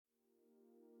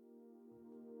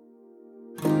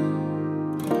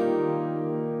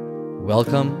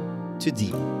Welcome to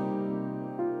Deep,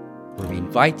 where we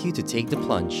invite you to take the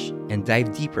plunge and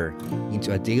dive deeper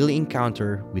into a daily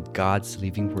encounter with God's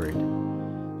living Word.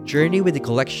 Journey with a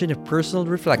collection of personal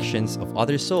reflections of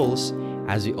other souls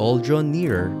as we all draw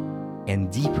nearer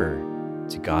and deeper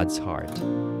to God's heart.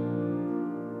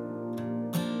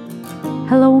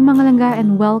 Hello mga langga,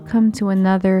 and welcome to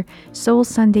another Soul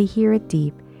Sunday here at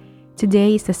Deep.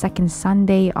 Today is the second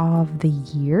Sunday of the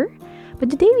year, but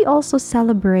today we also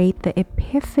celebrate the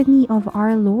Epiphany of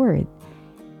our Lord.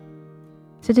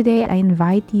 So today I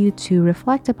invite you to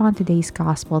reflect upon today's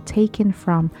Gospel taken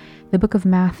from the book of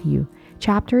Matthew,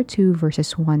 chapter 2,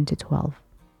 verses 1 to 12.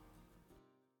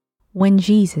 When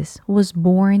Jesus was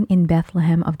born in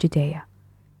Bethlehem of Judea,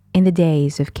 in the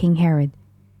days of King Herod,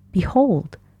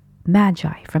 behold,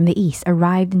 Magi from the east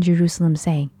arrived in Jerusalem,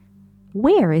 saying,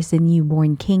 "Where is the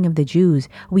newborn King of the Jews?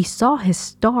 We saw his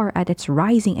star at its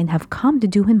rising and have come to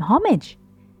do him homage."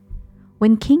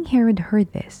 When King Herod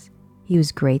heard this, he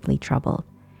was greatly troubled,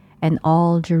 and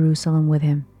all Jerusalem with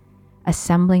him.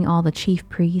 Assembling all the chief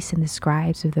priests and the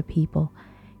scribes of the people,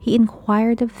 he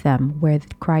inquired of them where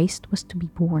the Christ was to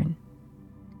be born.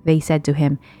 They said to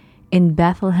him, "In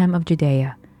Bethlehem of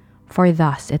Judea, for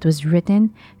thus it was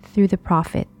written through the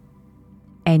prophet,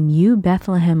 And you,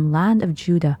 Bethlehem, land of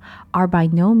Judah, are by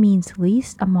no means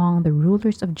least among the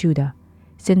rulers of Judah,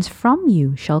 since from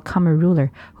you shall come a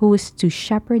ruler who is to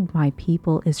shepherd my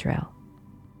people Israel."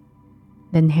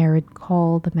 Then Herod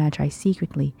called the Magi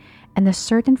secretly, and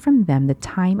ascertained from them the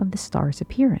time of the star's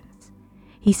appearance.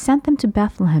 He sent them to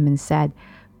Bethlehem and said,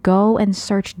 "Go and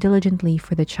search diligently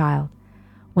for the child.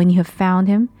 When you have found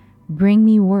him, bring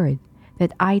me word,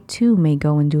 that I too may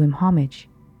go and do him homage."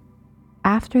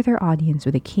 After their audience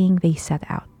with the king, they set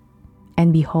out.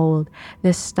 And behold,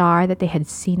 the star that they had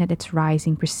seen at its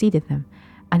rising preceded them,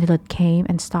 until it came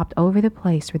and stopped over the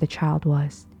place where the child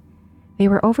was. They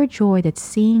were overjoyed at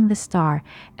seeing the star,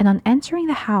 and on entering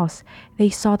the house,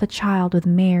 they saw the child with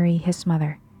Mary, his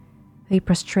mother. They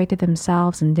prostrated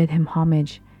themselves and did him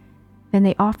homage. Then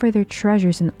they offered their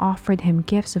treasures and offered him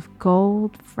gifts of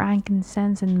gold,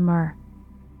 frankincense, and myrrh.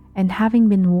 And having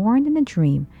been warned in a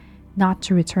dream not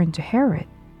to return to Herod,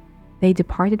 they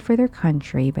departed for their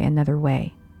country by another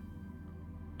way.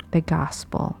 The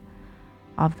Gospel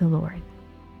of the Lord.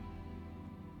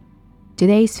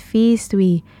 Today's feast,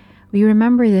 we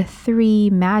remember the three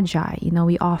Magi.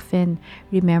 We often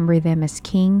remember them as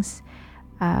kings,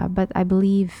 but I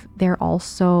believe they're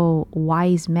also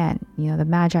wise men. The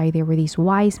Magi, they were these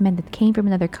wise men that came from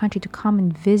another country to come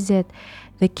and visit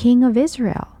the King of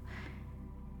Israel.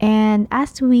 And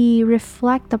as we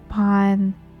reflect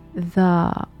upon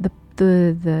the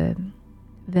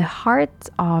heart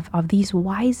of these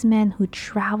wise men who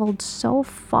traveled so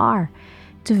far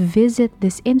to visit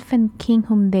this infant king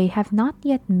whom they have not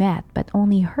yet met but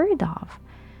only heard of,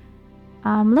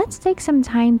 let's take some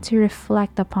time to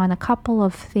reflect upon a couple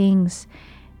of things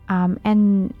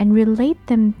and relate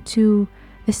them to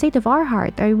the state of our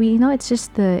heart.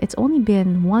 It's only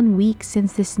been 1 week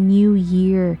since this new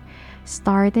year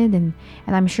started, and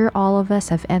I'm sure all of us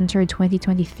have entered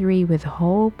 2023 with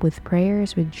hope, with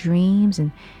prayers, with dreams,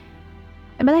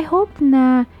 but I hope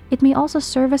na it may also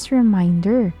serve as a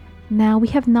reminder now we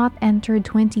have not entered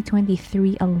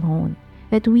 2023 alone,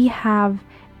 that we have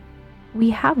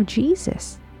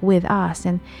Jesus with us,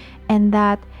 and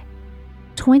that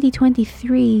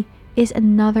 2023 is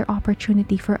another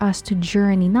opportunity for us to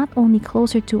journey not only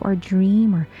closer to our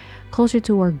dream or closer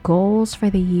to our goals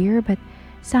for the year, but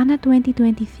sana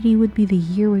 2023 would be the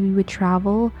year where we would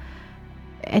travel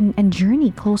and journey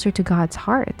closer to God's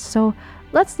heart. So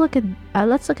let's look at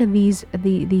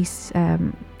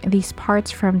these parts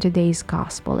from today's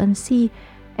gospel and see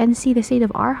the state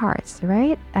of our hearts,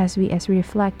 right? As we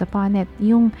reflect upon it.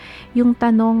 Yung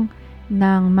tanong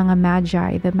ng mga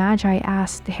Magi, the Magi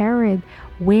asked Herod,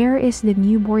 "Where is the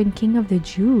newborn King of the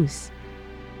Jews?"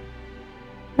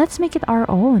 Let's make it our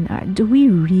own. Do we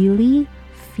really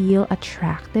feel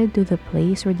attracted to the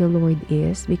place where the Lord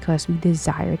is because we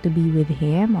desire to be with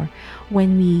him? Or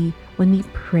when we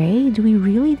pray, do we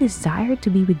really desire to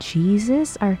be with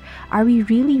Jesus? Are we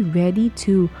really ready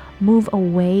to move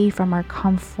away from our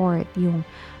comfort, yung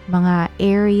mga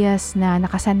areas na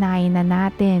nakasanayan na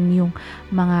natin, yung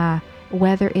mga,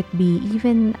 whether it be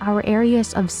even our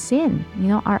areas of sin,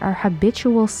 our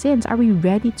habitual sins? Are we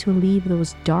ready to leave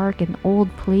those dark and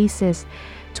old places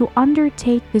to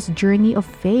undertake this journey of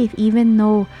faith, even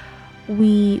though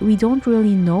we don't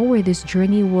really know where this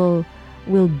journey will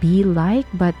be like,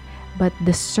 but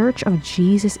the search of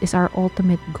Jesus is our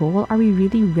ultimate goal? Are we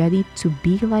really ready to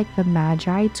be like the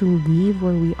Magi, to leave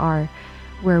where we are,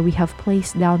 where we have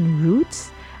placed down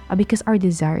roots, because our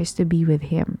desire is to be with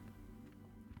Him.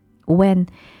 When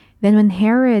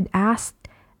Herod asked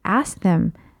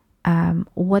them,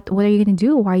 what are you gonna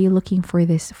do? Why are you looking for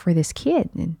this kid?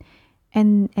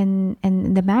 And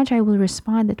the Magi will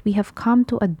respond that we have come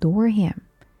to adore Him.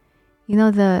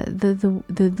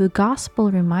 The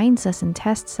gospel reminds us and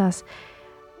tests us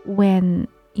when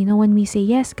we say,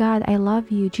 yes, God, I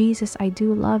love you. Jesus, I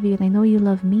do love you, and I know you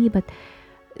love me. But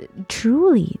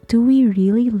truly, do we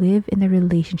really live in a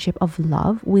relationship of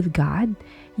love with God?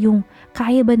 Yung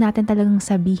kaya ba natin talagang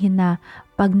sabihin na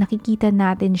pag nakikita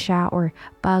natin siya, or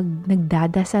pag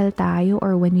nagdadasal tayo,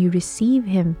 or when we receive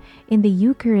Him in the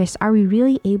Eucharist, are we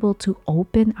really able to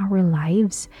open our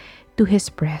lives to His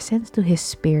presence, to His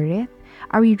Spirit?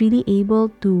 Are we really able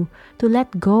to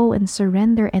let go and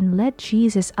surrender and let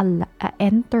Jesus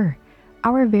enter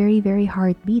our very, very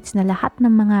heartbeats, na lahat ng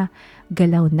mga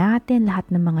galaw natin, lahat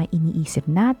ng mga iniisip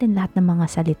natin, lahat ng mga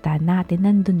salita natin,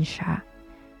 nandun siya.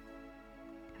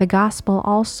 The gospel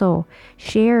also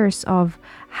shares of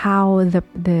how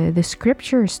the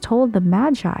scriptures told the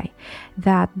Magi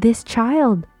that this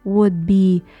child would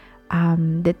be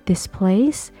that this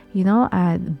place,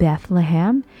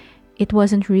 Bethlehem. It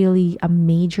wasn't really a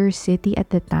major city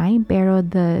at the time, pero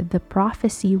the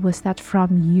prophecy was that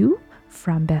from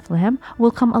Bethlehem, will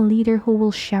come a leader who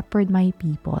will shepherd my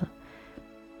people.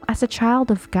 As a child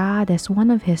of God, as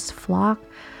one of His flock,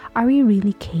 are we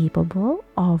really capable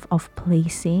of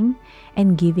placing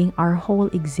and giving our whole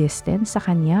existence sa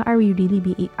Kanya? Are we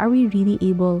really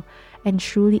able and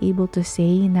truly able to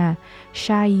say na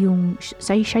siya yung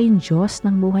Diyos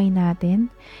ng buhay natin?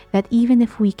 That even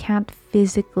if we can't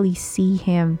physically see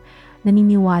Him,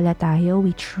 naniniwala tayo,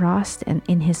 we trust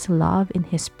in His love, in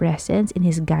His presence, in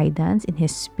His guidance, in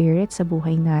His Spirit sa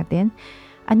buhay natin.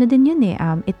 Ano din yun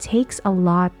it takes a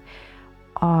lot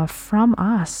from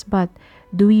us, but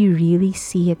do we really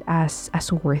see it as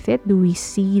worth it? Do we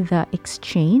see the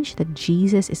exchange that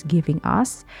Jesus is giving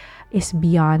us is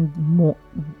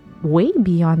way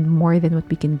beyond more than what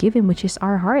we can give Him, which is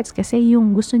our hearts? Kasi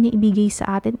yung gusto niya ibigay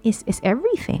sa atin is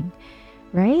everything,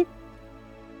 right?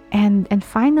 And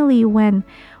finally, when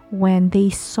they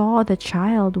saw the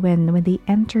child, when they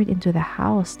entered into the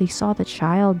house, they saw the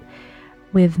child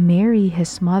with Mary,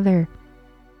 His mother.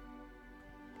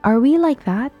 Are we like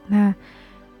that?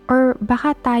 Or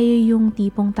baka tayo yung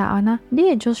tipong tao na,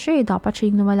 di, Diyos siya dapat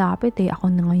siya yung lumalapit ako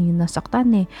na ngayon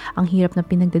nasaktan ang hirap na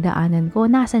pinagdadaanan ko,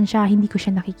 nasan siya, hindi ko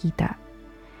siya nakikita.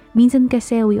 Minsan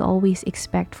kasi we always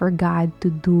expect for God to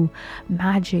do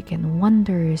magic and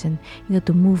wonders and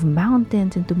to move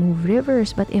mountains and to move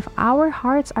rivers, but if our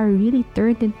hearts are really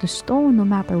turned into stone, no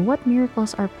matter what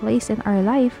miracles are placed in our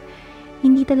life,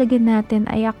 hindi talaga natin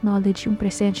ay acknowledge yung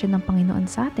presensya ng Panginoon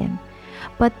sa atin.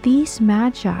 But these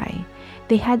Magi,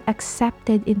 they had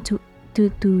accepted to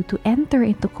enter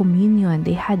into communion.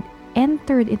 They had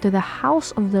entered into the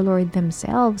house of the Lord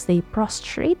themselves. They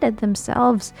prostrated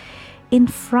themselves in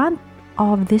front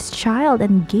of this child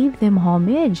and gave them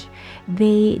homage.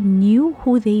 They knew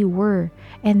who they were,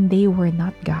 and they were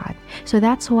not God. So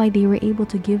that's why they were able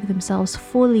to give themselves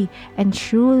fully and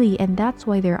truly, and that's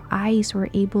why their eyes were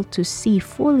able to see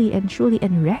fully and truly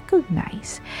and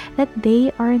recognize that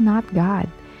they are not God.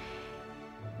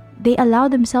 They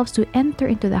allowed themselves to enter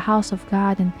into the house of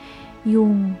God. And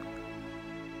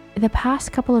the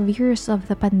past couple of years of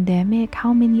the pandemic,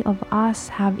 how many of us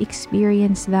have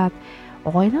experienced that?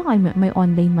 Okay na, may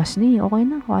online mass na okay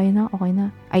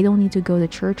na. I don't need to go to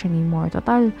church anymore.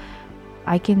 Total,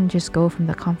 I can just go from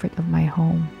the comfort of my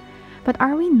home. But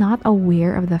are we not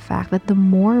aware of the fact that the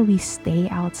more we stay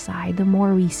outside, the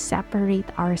more we separate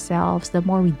ourselves, the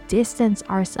more we distance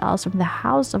ourselves from the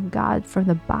house of God, from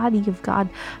the body of God,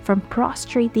 from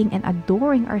prostrating and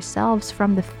adoring ourselves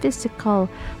from the physical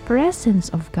presence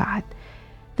of God,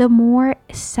 the more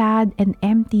sad and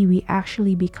empty we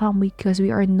actually become because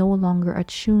we are no longer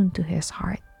attuned to His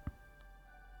heart.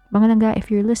 Mga langga, if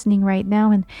you're listening right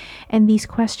now and these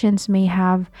questions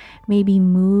maybe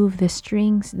move the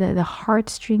strings, the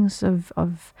heartstrings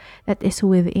of that is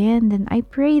within, then I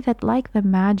pray that like the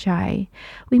Magi,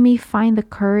 we may find the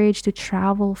courage to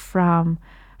travel from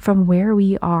where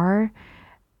we are,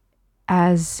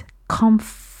 as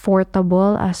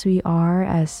comfortable as we are,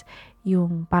 as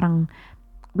yung parang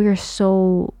we're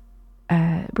so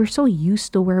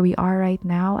used to where we are right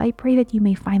now. I pray that you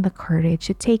may find the courage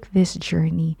to take this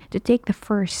journey, to take the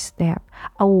first step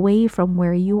away from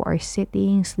where you are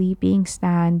sitting, sleeping,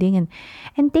 standing,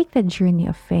 and take the journey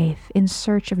of faith in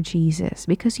search of Jesus.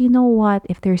 Because you know what?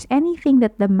 If there's anything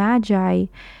that the Magi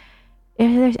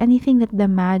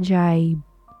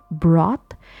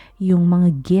brought yung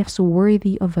mga gifts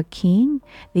worthy of a king.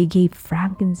 They gave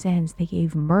frankincense, they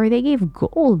gave myrrh, they gave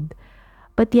gold.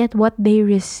 But yet what they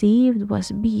received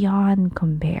was beyond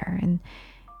compare. And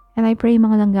I pray,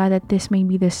 mga langga, that this may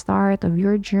be the start of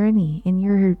your journey in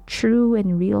your true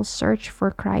and real search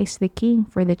for Christ the King,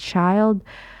 for the child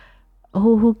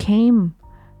who came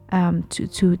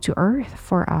to earth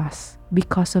for us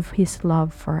because of his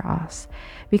love for us.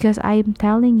 Because I'm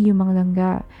telling you, mga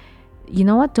langga, you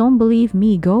know what? Don't believe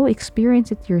me. Go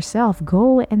experience it yourself.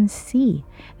 Go and see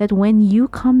that when you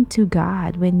come to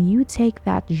God, when you take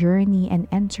that journey and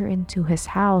enter into his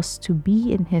house to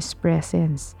be in his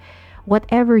presence,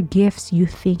 whatever gifts you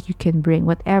think you can bring,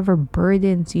 whatever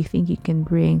burdens you think you can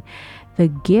bring, the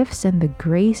gifts and the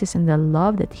graces and the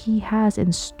love that he has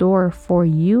in store for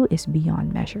you is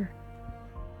beyond measure.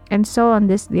 And so on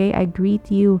this day, I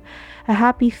greet you a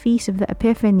happy feast of the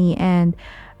Epiphany. And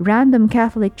random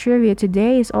Catholic trivia,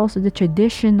 today is also the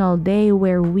traditional day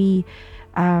where we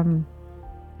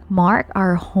mark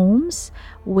our homes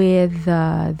with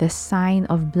the sign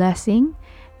of blessing.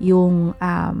 Yung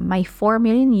may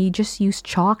formula, you just use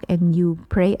chalk and you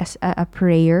pray a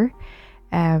prayer.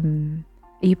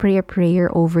 You pray a prayer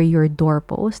over your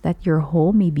doorpost that your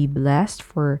home may be blessed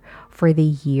for the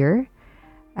year.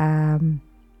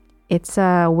 It's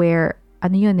where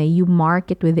you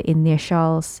mark it with the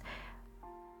initials.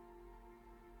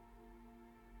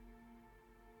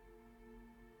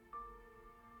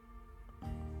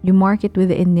 You mark it with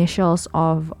the initials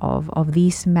of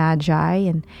these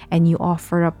magi, and you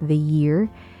offer up the year.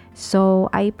 So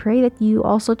I pray that you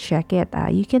also check it.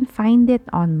 You can find it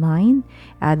online,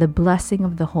 the blessing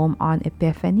of the home on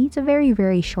Epiphany. It's a very,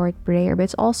 very short prayer, but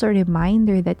it's also a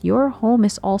reminder that your home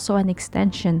is also an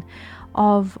extension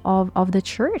of the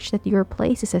church, that your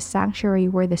place is a sanctuary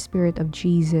where the Spirit of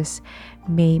Jesus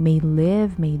may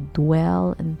live, may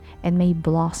dwell, and may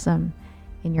blossom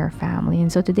in your family.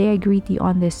 And so today I greet you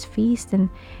on this feast, and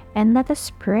let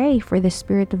us pray for the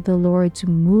Spirit of the Lord to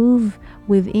move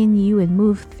within you and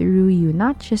move through you,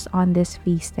 not just on this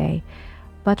feast day,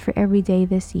 but for every day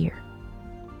this year.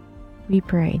 We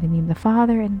pray in the name of the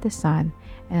Father, and of the Son,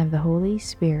 and of the Holy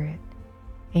Spirit.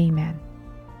 Amen.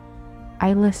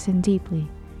 I listen deeply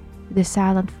to the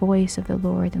silent voice of the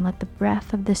Lord, and let the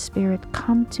breath of the Spirit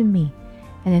come to me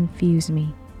and infuse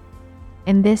me.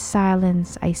 In this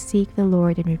silence, I seek the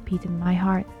Lord and repeat in my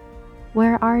heart,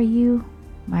 "Where are you,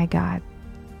 my God?"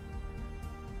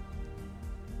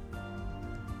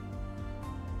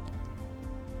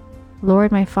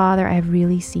 Lord, my Father, I have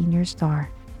really seen your star.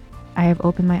 I have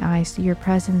opened my eyes to your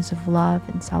presence of love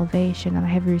and salvation, and I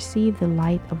have received the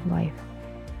light of life.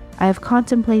 I have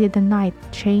contemplated the night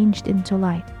changed into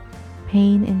light,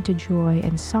 pain into joy,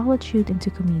 and solitude into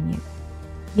communion.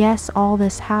 Yes, all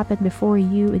this happened before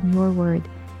you in your word.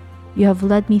 You have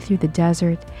led me through the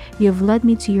desert. You have led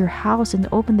me to your house and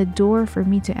opened the door for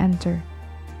me to enter.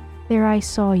 There I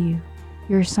saw you,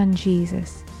 your Son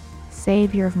Jesus,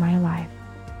 Savior of my life.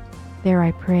 There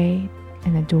I prayed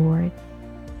and adored.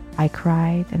 I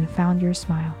cried and found your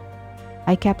smile.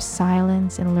 I kept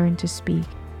silence and learned to speak.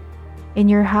 In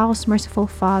your house, merciful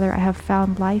Father, I have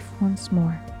found life once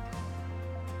more.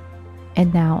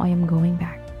 And now I am going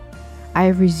back. I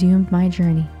have resumed my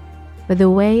journey, but the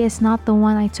way is not the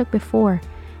one I took before,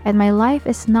 and my life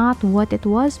is not what it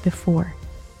was before.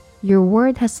 Your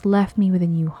word has left me with a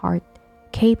new heart,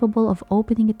 capable of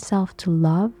opening itself to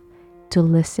love, to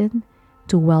listen,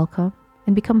 to welcome,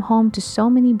 and become home to so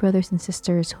many brothers and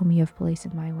sisters whom you have placed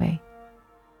in my way.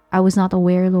 I was not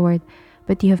aware, Lord,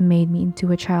 but you have made me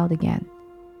into a child again.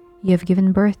 You have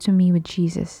given birth to me with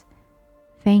Jesus.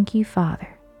 Thank you, Father,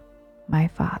 my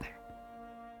Father.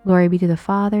 Glory be to the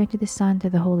Father, and to the Son, and to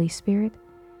the Holy Spirit,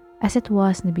 as it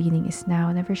was in the beginning, is now,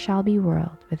 and ever shall be,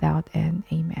 world without end.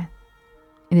 Amen.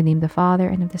 In the name of the Father,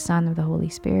 and of the Son, and of the Holy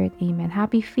Spirit. Amen.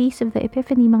 Happy Feast of the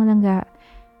Epiphany, mga langga.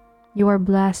 You are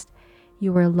blessed.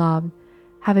 You are loved.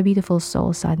 Have a beautiful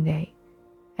Soul Sunday.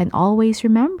 And always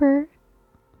remember,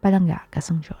 palangga ka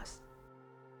sa Diyos.